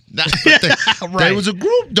 They was a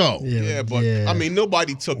group though. Yeah, but I mean,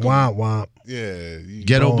 nobody took them. Womp womp. Yeah.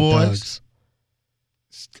 Ghetto Bone Boys. Thugs.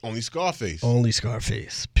 Only Scarface. Only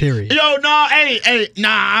Scarface. Period. Yo, no, hey,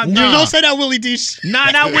 nah. You don't say that, Willie D.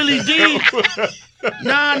 Nah, not Willie D.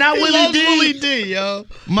 Nah, not He Willie loves D. Willie D, yo.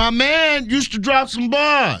 My man used to drop some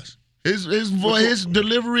bars. His voice, his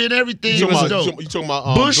delivery and everything was dope. You talking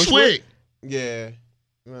about Bushwick. Yeah.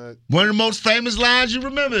 One of the most famous lines you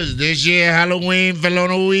remember is "This year Halloween fell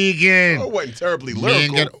on a weekend." Oh, it wasn't terribly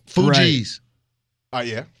Man, lyrical. Fugees.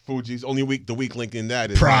 Yeah, Fugees. Only the weak link in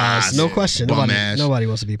that is Prize. No question. Bum ass. Nobody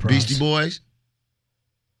wants to be Prize. Beastie Boys.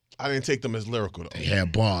 I didn't take them as lyrical though. They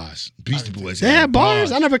had bars. Beastie Boys They had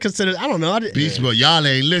bars? I never considered. I don't know. Beastie Boys. Y'all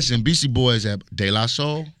ain't listen. Beastie Boys had De La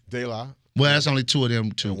Soul. De La. Well, that's only two of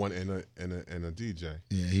them too. And one and a DJ.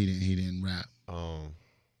 Yeah, he didn't rap.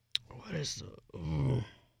 What is the?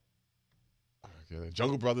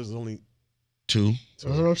 Jungle Brothers is only two.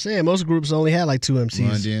 That's what I'm saying. Most groups only had like 2 MCs.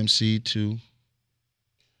 Run DMC, 2.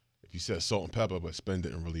 If you said Salt and Pepper, but Spin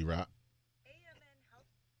didn't really rap.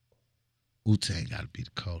 Wu-Tang got to be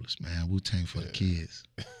the coldest, man. Wu-Tang for the kids.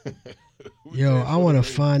 Yo, I want to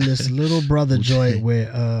find this Little Brother joint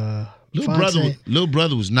where Little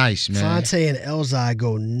Brother was nice, man. Fonte and Elzai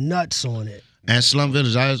go nuts on it. And Slum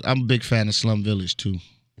Village. I'm a big fan of Slum Village too.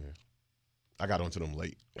 Yeah. I got onto them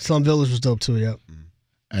late. Slum Village was dope too. Yep.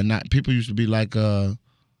 And people used to be like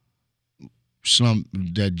Slum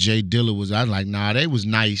that Jay Dilla was. I was like, nah, they was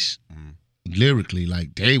nice lyrically.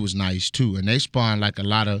 Like they was nice too, and they spawned like a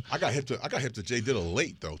lot of. I got hip to Jay Dilla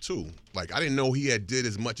late though too. Like I didn't know he did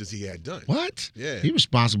as much as he had done. What? Yeah. He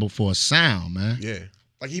responsible for a sound, man. Yeah.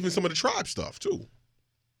 Like even some of the Tribe stuff too.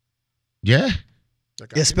 Yeah.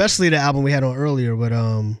 Especially the album we had on earlier with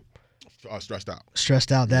Stressed Out.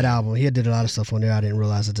 Stressed Out, that album. He did a lot of stuff on there I didn't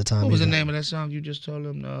realize at the time. What was the either. name of that song you just told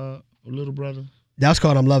him, Little Brother? That was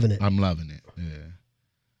called I'm Loving It. I'm Loving It. Yeah.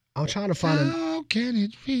 I'm trying to find it. How can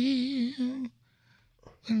it feel?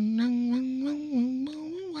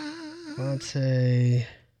 Fonte.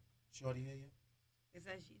 Shorty hear you? It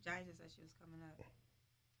says Jai just said she was coming up.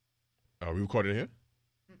 Are we recording here?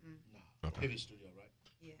 Okay. Maybe studio, right?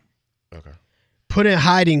 Yeah. Okay. Put in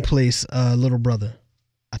Hiding Place, Little Brother.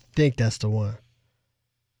 I think that's the one.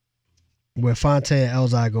 Where Fonte and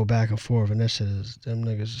Elzai go back and forth, and that shit is, them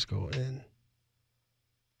niggas just go in.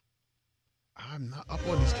 I'm not up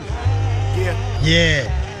on these kids. Yeah.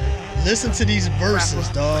 Yeah. Listen to these verses,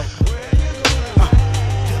 dog.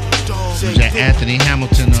 Was that Anthony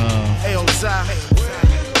Hamilton?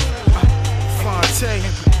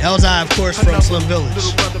 Elzai, of course, from Slum Village.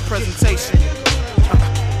 Little Brother presentation.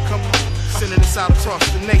 Come on, sending this out across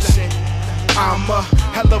the nation. I'm a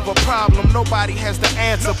hell of a problem, nobody has the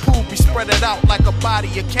answer. Pooh be spread it out like a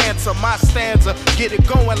body of cancer. My stanza, get it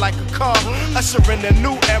going like a car. Ushering a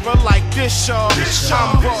new era like this, y'all.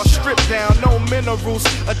 I'm raw, stripped down, no minerals.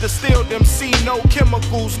 A distilled MC, no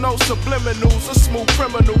chemicals, no subliminals. A smooth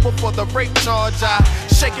criminal before the rape charge. I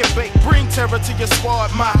shake and bake, bring terror to your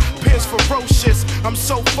squad. My pen's ferocious, I'm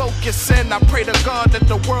so focused. And I pray to God that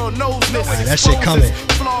the world knows this. Right, that shit coming.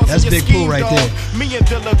 That's Big Pooh right there. Me and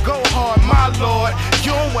Dilla go hard, my lord.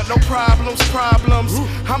 You don't want no problems.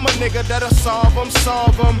 I'm a nigga that'll solve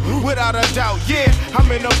them without a doubt. Yeah,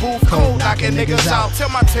 I'm in the booth, cold knocking niggas out. Tell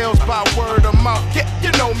my tales by word of mouth. Yeah,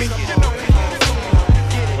 you know me.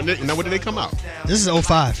 When did they come out? This is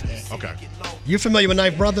 05. Okay. You familiar with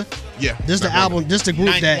Ninth Brother? Yeah. This is the album. This is the group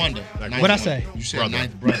Ninth that. Wonder. What'd I say? You said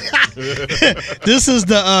Ninth Brother. This is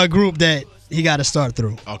the group that He got to start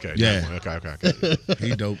through. Okay. Yeah. Okay.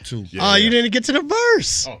 He dope too. Oh, you didn't get to the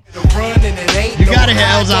verse. You gotta hear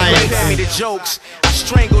Elzai. Tell me the jokes. I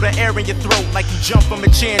strangle the air in your throat like you jump from a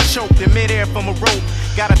chair and choked in midair from a rope.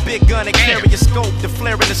 Got a big gun and carry a scope. The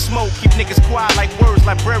flare in the smoke. Keep niggas quiet like words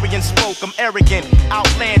librarians spoke. I'm arrogant,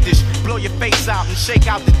 outlandish. Blow your face out and shake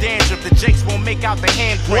out the dandruff. The jakes won't make out the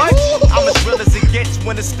handprint. I'm as real as it gets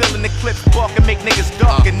when it's still in the clips. Bark and make niggas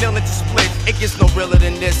dark and kneel into splits. It gets no realer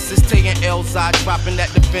than this. It's taking Elzai dropping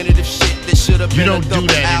that definitive shit that should have been You don't a do double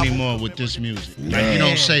that album. anymore with this music. Like you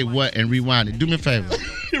don't say what and rewind it. Do me a favor.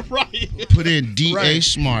 Right. Put in D.A.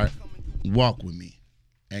 Smart, Walk With Me,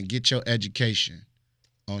 and get your education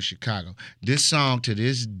on Chicago. This song to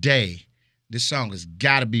this day, this song has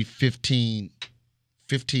got to be 15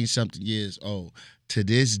 something years old. To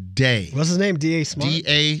this day. What's his name? D.A. Smart?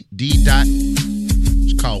 D.A. D. Dot.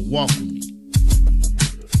 It's called Walk With Me.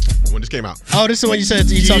 When this came out. Oh, this is when you said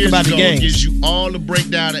you talking about the Years ago, gangs. gives you all the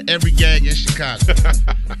breakdown of every gang in Chicago.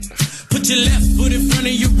 Put your left foot in front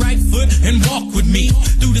of your right foot and walk with me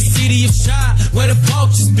through the city of Chi, where the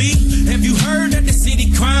vultures be. Have you heard of the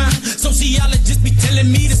city crime? Sociologists be telling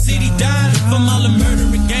me the city died from all the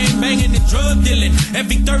murdering, gang banging, and drug dealing.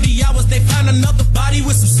 Every 30 hours they find another body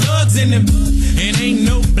with some slugs in them. And ain't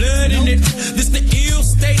no blood in it. This the ill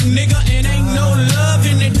state, nigga, and ain't no love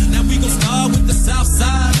in it. Now we gon' start with the South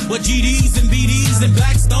Side, where GDs and BDs and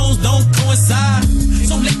Blackstones don't coincide.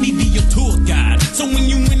 So let me be your tour guide. So when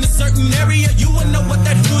you in a certain area, you will know what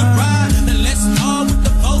that hood ride. Now let's start with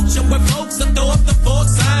the vulture, where folks will throw up the fork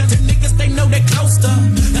sign to niggas they know they close to.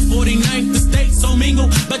 That's 49th, the state so mingle,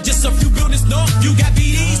 but just a few buildings north, you got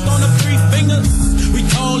BDs on the 3 fingers. We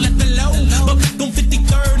call at the low, but back on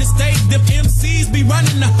 53rd and state, them MCs be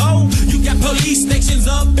running the hoe. You got police stations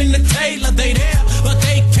up in the Taylor, they there, but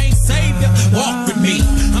they can't save you. Walk with me,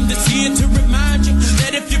 I'm just here to remind you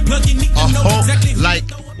that if you're plugging, you need to know exactly who like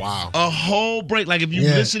wow, a whole break. Like if you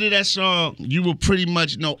listen to that song, you will pretty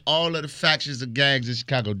much know all of the factions of gangs in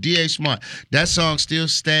Chicago. D.A. Smart, that song still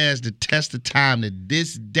stands the test of time to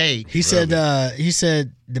this day. He said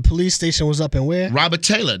the police station was up in where? Robert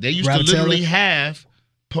Taylor. They used Robert to literally Taylor? have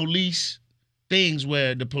police things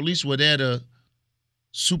where the police were there to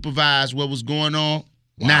supervise what was going on.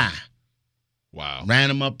 Nah. Wow. Ran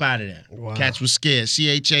them up out of there. Wow. Cats was scared.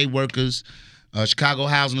 CHA workers, Chicago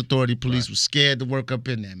Housing Authority police was scared to work up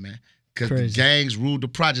in there, man. Because the gangs ruled the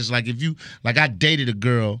projects. Like I dated a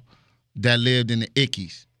girl that lived in the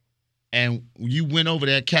Ickies. And you went over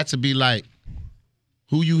there, cats would be like,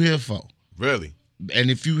 who you here for? Really? And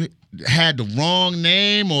if you had the wrong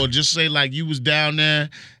name or just say like you was down there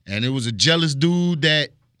and it was a jealous dude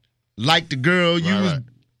that liked the girl you was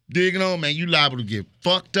digging on, man, you liable to get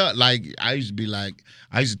fucked up. Like I used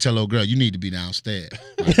to tell old girl, you need to be downstairs.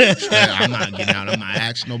 I'm not getting out. I'm not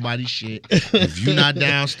asking nobody shit. If you not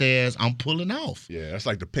downstairs, I'm pulling off. Yeah, that's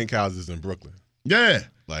like the pink houses in Brooklyn. Yeah.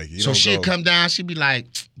 Like so she'd come down, she'd be like,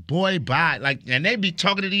 boy, bye. Like, and they be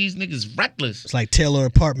talking to these niggas reckless. It's like Taylor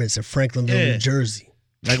Apartments in Franklinville, New Jersey.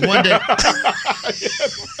 Like one day,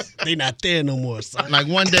 they not there no more, son. Like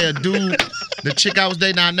one day, a dude, the chick I was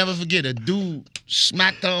dating, I'll never forget, a dude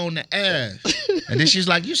smacked her on the ass. And then she's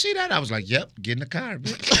like, you see that? I was like, yep, get in the car,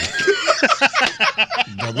 bitch.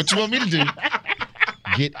 Now, what you want me to do?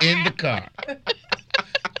 Get in the car.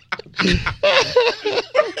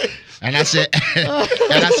 And I said,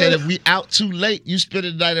 if we out too late, you spend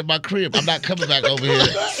the night at my crib. I'm not coming back over here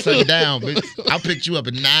sundown, bitch. I'll pick you up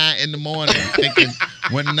at 9 in the morning, thinking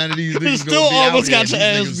when none of these niggas still gonna be almost out got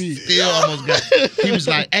here. your These ass niggas beat. Still almost got. He was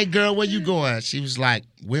like, "Hey, girl, where you going?" She was like,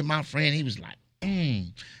 "With my friend." He was like,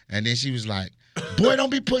 And then she was like, "Boy, don't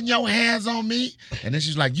be putting your hands on me." And then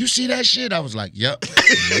she's like, "You see that shit?" I was like, "Yep."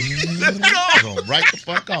 Go right the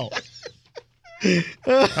fuck off. I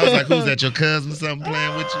was like, who's that, your cousin or something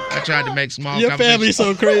playing with you? I tried to make small Your conversation. family's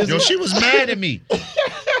so crazy. Yo, she was mad at me.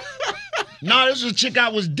 No, this was a chick I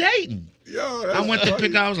was dating. Yo, I went to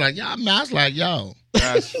pick her. I was like, I was like, yo.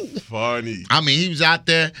 That's funny. I mean, he was out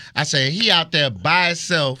there. I said, he out there by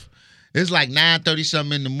himself. It's like 9:30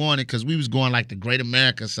 something in the morning because we was going like the Great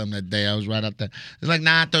America or something that day. I was right out there. It's like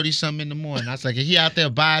 9:30 something in the morning. I was like, he out there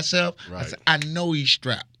by himself? Right. I said, I know he's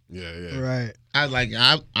strapped. Yeah. Right. I was like,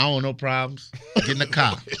 I don't want no problems. Get in the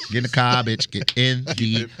car. Get in the car, bitch. Get in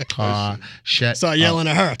the car. Shut Start yelling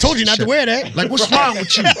at her. I told you not to wear that. Like, what's wrong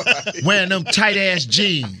with you? Wearing them tight-ass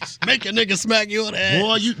jeans. Make a nigga smack you on the ass.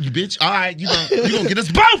 Boy, you bitch. All right, you gonna get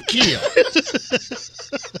us both killed.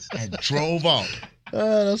 And drove off.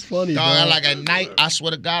 Oh, that's funny, Dog, bro. like at night, I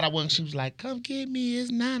swear to God, I wasn't. She was like, come get me. It's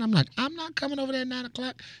 9. I'm like, I'm not coming over there at 9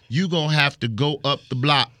 o'clock. You gonna have to go up the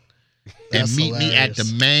block and That's meet me at hilarious.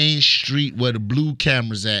 the main street where the blue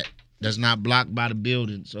camera's at that's not blocked by the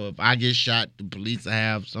building. So if I get shot, the police will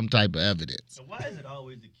have some type of evidence. So why is it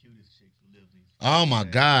always the cutest chicks who live these? Oh my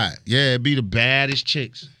God. Yeah, it'd be the baddest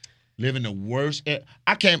chicks. Living the worst.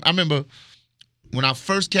 I remember when I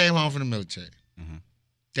first came home from the military,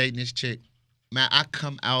 dating this chick. Man, I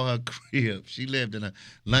come out her crib. She lived in a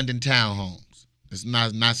London townhomes. It's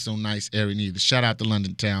not so nice area neither. Shout out to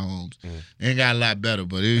London townhomes. Ain't got a lot better,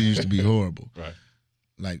 but it used to be horrible. Right.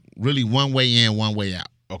 Like really one way in, one way out.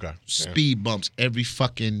 Okay. Speed bumps every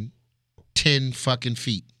fucking 10 fucking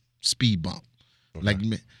feet. Speed bump. Okay. Like,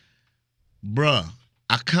 bruh,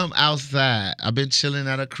 I come outside. I've been chilling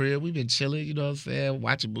at her crib. We've been chilling, you know what I'm saying?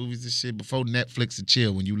 Watching movies and shit before Netflix and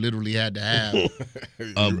chill when you literally had to have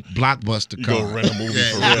a Blockbuster You card. go rent a movie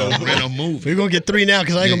for real. real. Rent a movie. We're going to get 3 now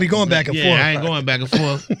because I ain't going to be going back and forth. I ain't going back and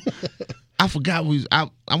forth. I forgot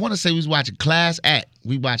I want to say we was watching Class Act.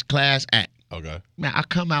 We watched Class Act. Okay. Man, I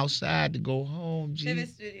come outside to go home, G. Pivot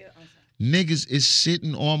Studio. Niggas is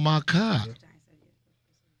sitting on my car.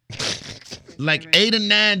 Like 8 or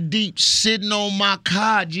 9 deep sitting on my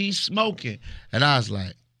car, G, smoking. And I was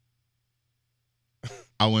like,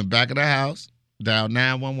 I went back of the house, dialed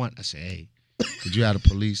 911. I said, hey, did you have the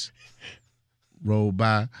police roll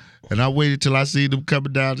by? And I waited till I see them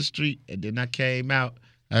coming down the street. And then I came out.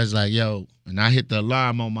 I was like, yo, and I hit the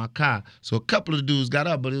alarm on my car. So a couple of dudes got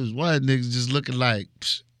up, but it was one nigga just looking like,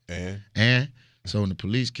 psh, and? So when the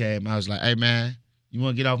police came, I was like, hey, man, you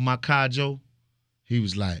want to get off my car, Joe? He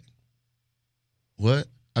was like, what?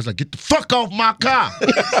 I was like, get the fuck off my car.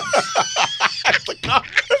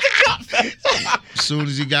 As soon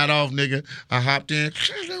as he got off, nigga, I hopped in,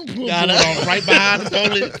 pulled off right behind the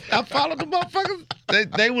police. I followed the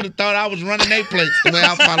motherfuckers. They would have thought I was running their plates the way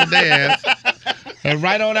I followed their ass. And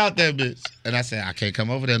right on out there, bitch. And I said, I can't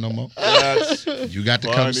come over there no more. You got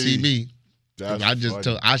to come see me.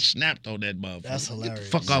 I snapped on that motherfucker. That's hilarious.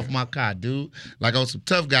 Get the fuck off my car, dude. Like on some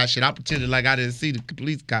tough guy shit. I pretended like I didn't see the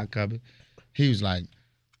police car coming. He was like,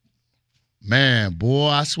 man, boy,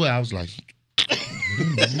 I swear. I was like,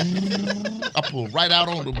 I pulled right out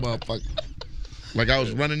on the motherfucker. Like I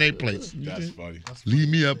was running their place. That's funny. Leave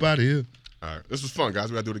me up out of here. All right. This was fun,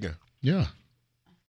 guys. We got to do it again. Yeah.